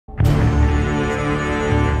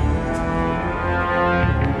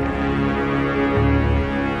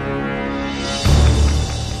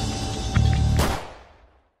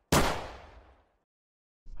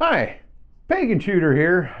Hi, Pagan Shooter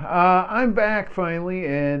here. I'm back finally,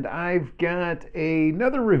 and I've got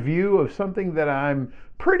another review of something that I'm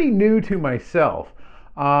pretty new to myself.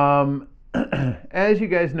 Um, as you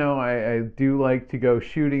guys know, I do like to go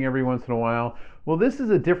shooting every once in a while. Well, this is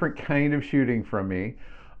a different kind of shooting from me.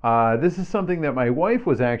 This is something that my wife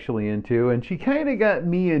was actually into, and she kind of got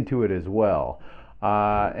me into it as well.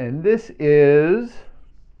 And this is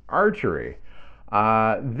archery.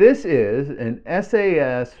 This is an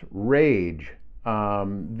SAS Rage.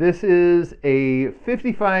 This is a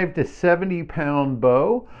 55 to 70 pound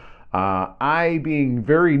bow. I, being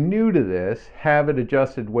very new to this, have it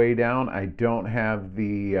adjusted way down. I don't have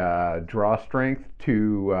the draw strength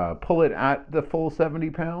to pull it at the full 70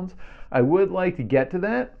 pounds. I would like to get to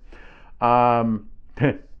that.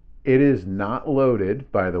 It is not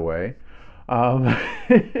loaded, by the way. Um,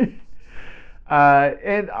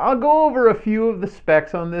 and I'll go over a few of the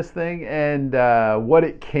specs on this thing and what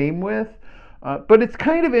it came with. But it's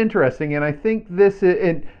kind of interesting, and I think this is,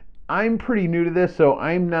 and I'm pretty new to this, so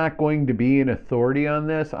I'm not going to be an authority on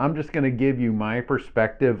this. I'm just going to give you my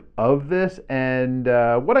perspective of this and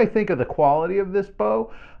what I think of the quality of this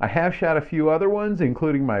bow. I have shot a few other ones,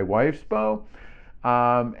 including my wife's bow.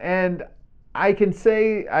 And I can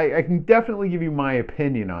say, I can definitely give you my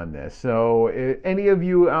opinion on this. So any of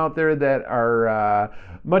you out there that are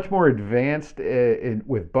much more advanced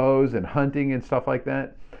with bows and hunting and stuff like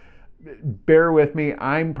that, bear with me.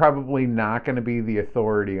 I'm probably not going to be the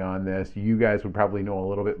authority on this. You guys would probably know a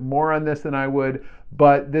little bit more on this than I would,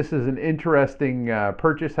 but this is an interesting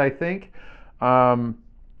purchase, I think.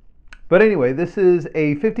 But anyway, this is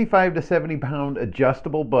a 55 to 70 pound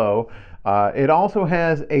adjustable bow. It also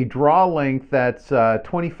has a draw length that's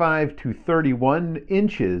 25 to 31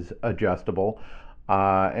 inches adjustable,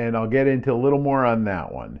 and I'll get into a little more on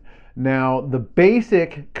that one. Now, the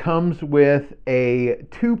basic comes with a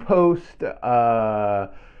two-post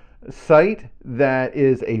sight that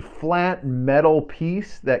is a flat metal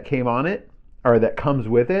piece that came on it, or that comes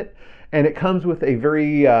with it, and it comes with a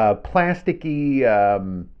very plasticky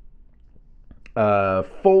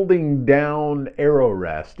folding down arrow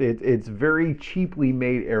rest. It's very cheaply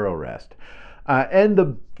made arrow rest, and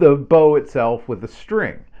the bow itself with the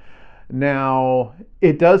string. Now,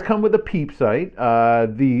 it does come with a peep sight.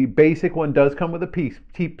 The basic one does come with a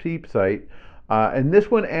peep sight. And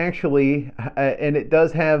this one actually, and it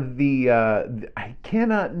does have I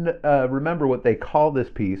cannot remember what they call this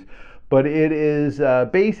piece, but it is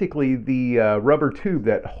basically the rubber tube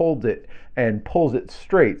that holds it and pulls it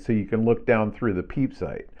straight so you can look down through the peep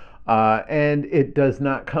sight. And it does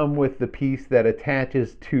not come with the piece that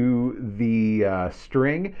attaches to the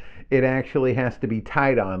string. It actually has to be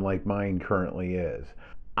tied on like mine currently is.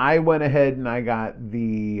 I went ahead and I got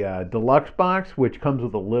the deluxe box, which comes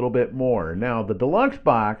with a little bit more. Now, the deluxe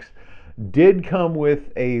box did come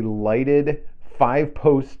with a lighted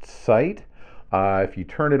 5-post sight. If you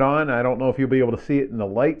turn it on, I don't know if you'll be able to see it in the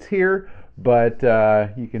lights here, but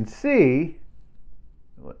you can see,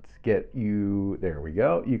 let's get you, there we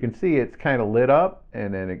go. You can see it's kind of lit up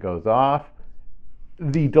and then it goes off.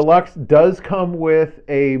 The deluxe does come with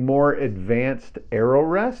a more advanced arrow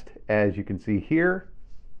rest, as you can see here.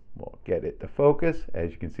 We'll get it to focus, as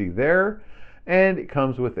you can see there. And it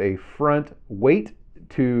comes with a front weight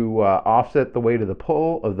to offset the weight of the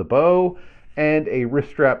pull of the bow, and a wrist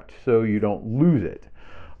strap so you don't lose it.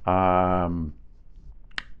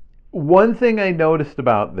 One thing I noticed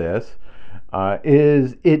about this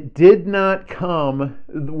is it did not come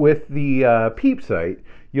with the peep sight.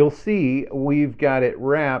 You'll see we've got it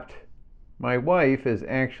wrapped. My wife is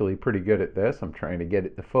actually pretty good at this. I'm trying to get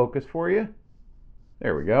it to focus for you.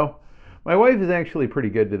 There we go. My wife is actually pretty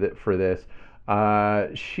good for this.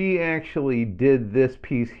 She actually did this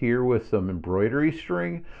piece here with some embroidery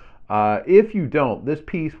string. If you don't, this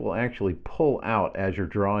piece will actually pull out as you're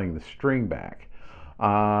drawing the string back.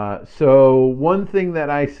 So one thing that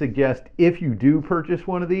I suggest if you do purchase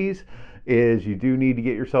one of these is you do need to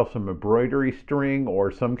get yourself some embroidery string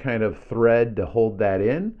or some kind of thread to hold that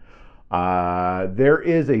in. There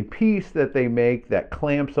is a piece that they make that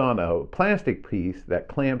clamps on, a plastic piece that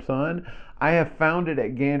clamps on. I have found it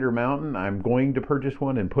at Gander Mountain. I'm going to purchase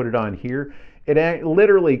one and put it on here. It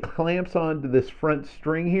literally clamps onto this front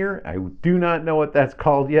string here. I do not know what that's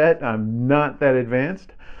called yet. I'm not that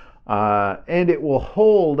advanced. And it will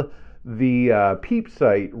hold the peep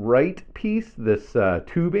sight right piece, this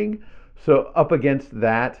tubing, so up against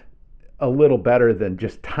that a little better than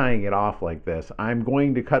just tying it off like this. I'm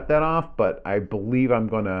going to cut that off, but I believe I'm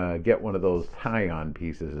going to get one of those tie-on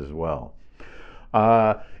pieces as well.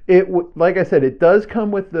 Like I said, it does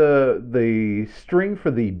come with the string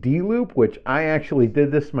for the D loop, which I actually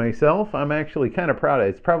did this myself. I'm actually kind of proud of it.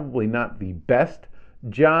 It's probably not the best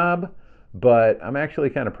job, but I'm actually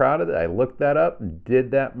kind of proud of it. I looked that up and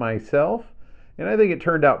did that myself, and I think it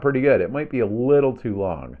turned out pretty good. It might be a little too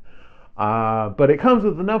long. But it comes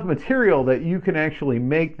with enough material that you can actually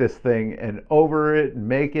make this thing and over it and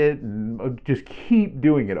make it and just keep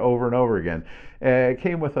doing it over and over again. It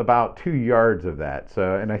came with about 2 yards of that,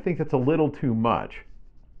 so and I think that's a little too much.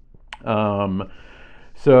 Um,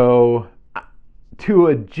 so to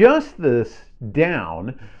adjust this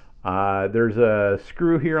down, there's a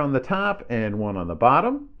screw here on the top and one on the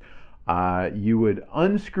bottom. You would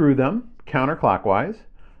unscrew them counterclockwise.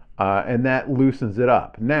 And that loosens it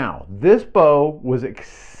up. Now, this bow was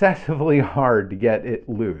excessively hard to get it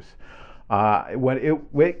loose. When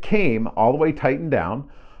it came all the way tightened down,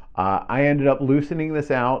 I ended up loosening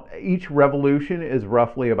this out. Each revolution is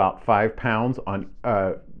roughly about 5 pounds on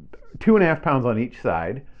 2.5 pounds on each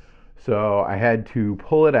side. So I had to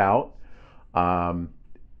pull it out.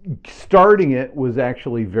 Starting it was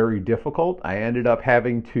actually very difficult. I ended up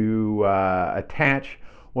having to attach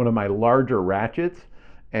one of my larger ratchets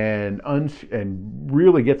and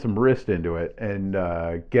really get some wrist into it and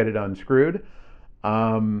get it unscrewed.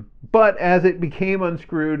 But as it became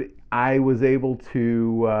unscrewed, I was able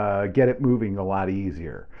to get it moving a lot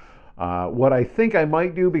easier. What I think I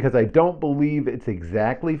might do, because I don't believe it's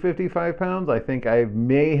exactly 55 pounds, I think I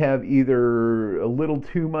may have either a little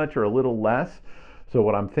too much or a little less. So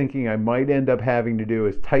what I'm thinking I might end up having to do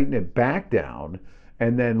is tighten it back down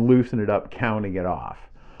and then loosen it up, counting it off.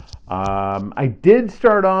 I did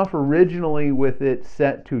start off originally with it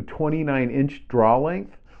set to 29-inch draw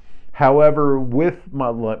length. However, with my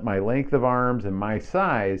length of arms and my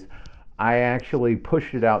size, I actually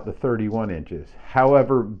pushed it out to 31 inches.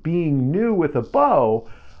 However, being new with a bow,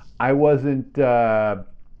 I wasn't, I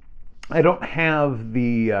don't have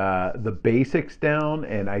the basics down,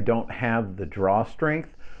 and I don't have the draw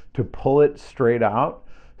strength to pull it straight out.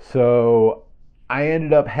 So I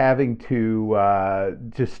ended up having to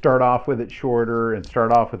just start off with it shorter and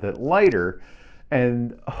start off with it lighter,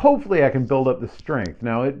 and hopefully I can build up the strength.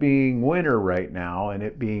 Now, it being winter right now and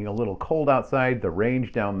it being a little cold outside, the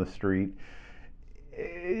range down the street,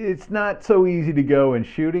 it's not so easy to go in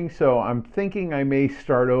shooting, so I'm thinking I may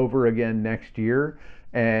start over again next year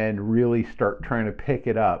and really start trying to pick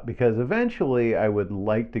it up, because eventually I would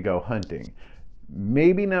like to go hunting.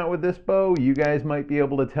 Maybe not with this bow. You guys might be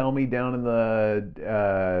able to tell me down in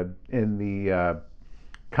the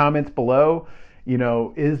comments below. You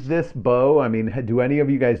know, is this bow? I mean, do any of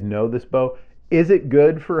you guys know this bow? Is it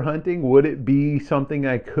good for hunting? Would it be something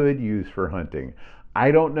I could use for hunting?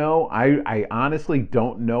 I don't know. I honestly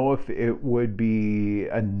don't know if it would be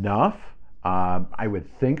enough. I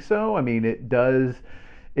would think so. I mean, it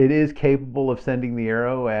is capable of sending the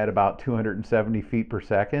arrow at about 270 feet per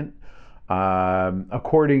second.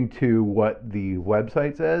 According to what the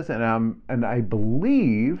website says, and I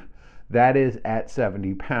believe that is at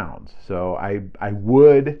 70 pounds. So I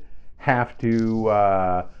would have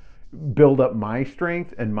to build up my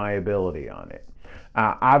strength and my ability on it.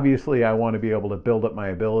 Obviously, I want to be able to build up my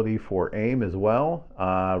ability for aim as well.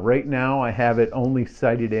 Right now, I have it only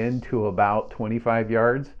sighted in to about 25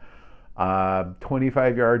 yards.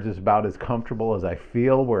 25 yards is about as comfortable as I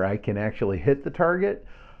feel where I can actually hit the target.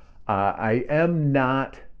 I am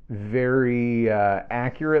not very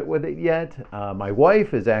accurate with it yet. My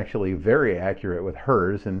wife is actually very accurate with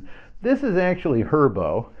hers, and this is actually her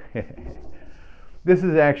bow. This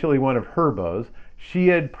is actually one of her bows. She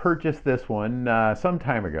had purchased this one some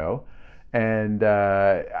time ago, and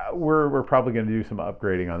we're probably going to do some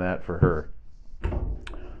upgrading on that for her.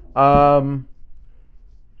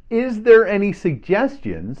 Is there any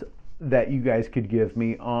suggestions that you guys could give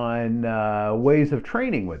me on ways of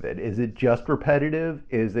training with it? Is it just repetitive?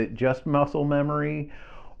 Is it just muscle memory?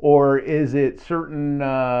 Or is it certain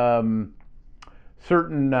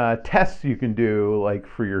tests you can do, like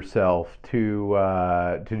for yourself,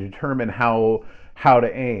 to determine how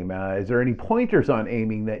to aim? Is there any pointers on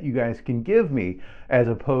aiming that you guys can give me, as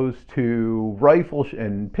opposed to rifle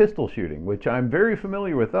and pistol shooting, which I'm very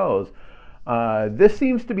familiar with those? This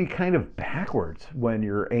seems to be kind of backwards when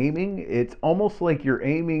you're aiming. It's almost like you're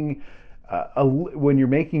aiming, when you're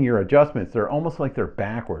making your adjustments, they're almost like they're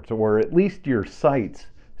backwards, or at least your sights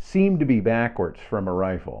seem to be backwards from a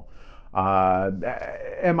rifle.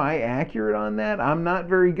 Am I accurate on that? I'm not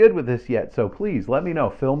very good with this yet, so please let me know.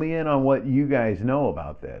 Fill me in on what you guys know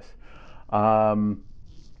about this.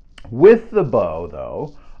 With the bow,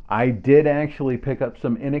 though, I did actually pick up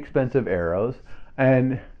some inexpensive arrows,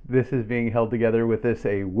 and This is being held together with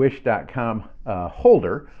a wish.com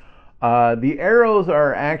holder. The arrows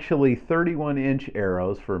are actually 31-inch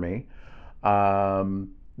arrows for me. I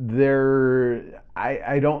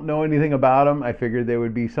don't know anything about them. I figured they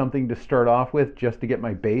would be something to start off with just to get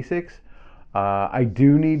my basics. I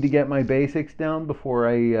do need to get my basics down before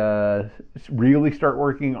I really start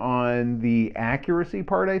working on the accuracy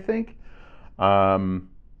part, I think.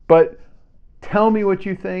 But tell me what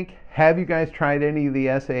you think. Have you guys tried any of the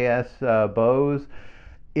SAS bows?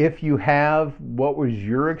 If you have, what was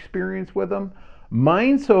your experience with them?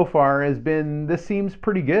 Mine so far has been, this seems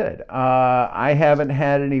pretty good. I haven't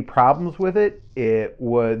had any problems with it. It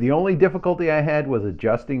was, the only difficulty I had was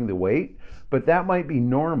adjusting the weight, but that might be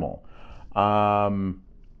normal. I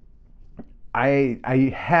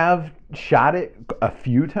have shot it a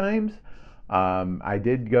few times. I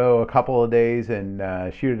did go a couple of days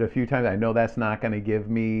and shoot it a few times. I know that's not going to give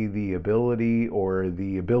me the ability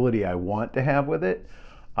I want to have with it,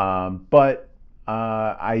 but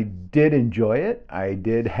I did enjoy it. I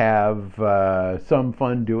did have some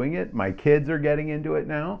fun doing it. My kids are getting into it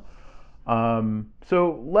now.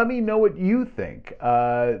 So let me know what you think.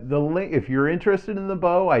 The link, if you're interested in the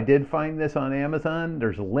bow, I did find this on Amazon.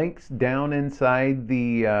 There's links down inside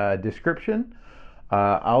the description.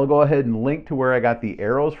 I'll go ahead and link to where I got the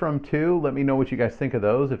arrows from too. Let me know what you guys think of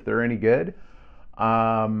those, if they're any good.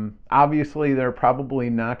 Obviously, they're probably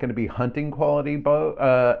not going to be hunting quality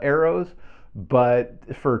arrows, but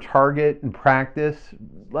for target and practice,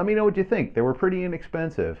 let me know what you think. They were pretty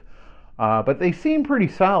inexpensive. But they seem pretty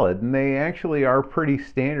solid, and they actually are pretty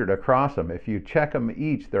standard across them. If you check them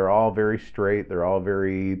each, they're all very straight. They're all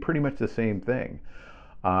pretty much the same thing.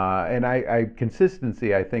 And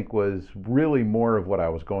consistency, I think, was really more of what I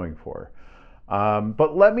was going for.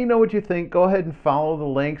 But let me know what you think. Go ahead and follow the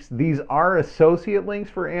links. These are associate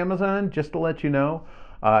links for Amazon, just to let you know.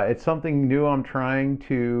 It's something new I'm trying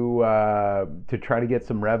to try to get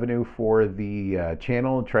some revenue for the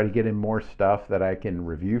channel and try to get in more stuff that I can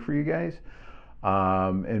review for you guys,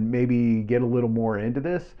 and maybe get a little more into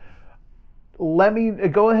this. Let me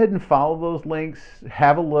go ahead and follow those links.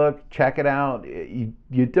 Have a look, check it out.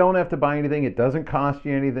 You don't have to buy anything. It doesn't cost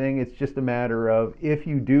you anything. It's just a matter of if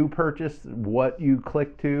you do purchase what you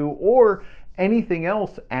click to or anything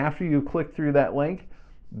else after you click through that link,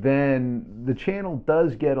 then the channel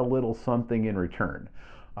does get a little something in return.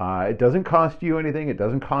 It doesn't cost you anything. It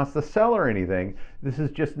doesn't cost the seller anything. This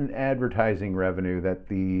is just an advertising revenue that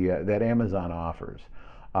that Amazon offers.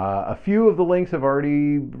 A few of the links have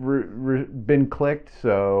already been clicked,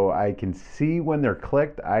 so I can see when they're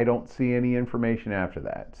clicked. I don't see any information after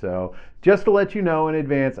that. So just to let you know in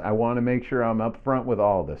advance, I want to make sure I'm upfront with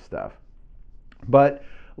all this stuff. But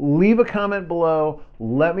leave a comment below.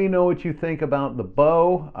 Let me know what you think about the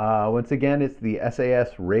bow. Once again, it's the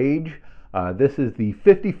SAS Rage. This is the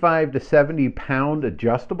 55 to 70 pound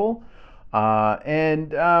adjustable.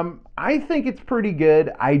 And I think it's pretty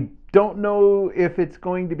good. I don't know if it's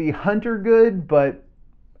going to be hunter good, but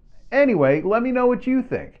anyway, let me know what you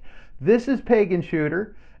think. This is Pagan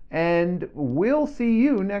Shooter, and we'll see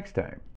you next time.